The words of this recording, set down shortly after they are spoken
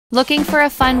Looking for a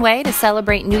fun way to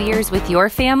celebrate New Year's with your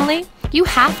family? You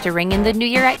have to ring in the New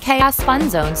Year at Kaos Fun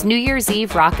Zone's New Year's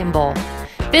Eve Rock and Bowl.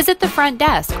 Visit the front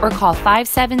desk or call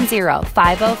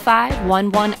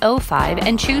 570-505-1105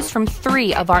 and choose from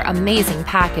 3 of our amazing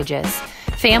packages: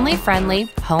 Family Friendly,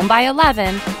 Home by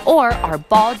 11, or our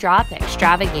Ball Drop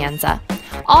Extravaganza.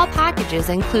 All packages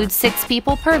include 6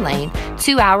 people per lane,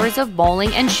 2 hours of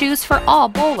bowling, and shoes for all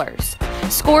bowlers.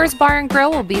 Scores Bar and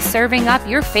Grill will be serving up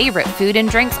your favorite food and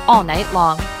drinks all night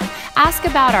long. Ask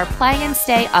about our Play and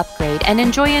Stay upgrade and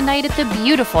enjoy a night at the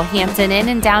beautiful Hampton Inn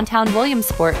in downtown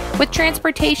Williamsport with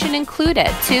transportation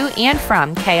included to and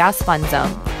from Kaos Fun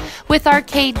Zone. With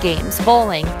arcade games,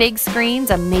 bowling, big screens,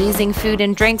 amazing food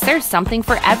and drinks, there's something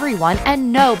for everyone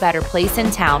and no better place in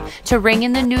town to ring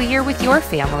in the new year with your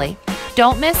family.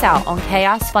 Don't miss out on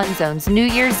Kaos Fun Zone's New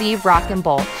Year's Eve Rock and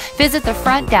Bowl. Visit the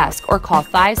front desk or call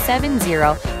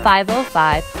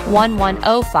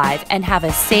 570-505-1105 and have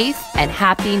a safe and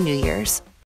happy New Year's.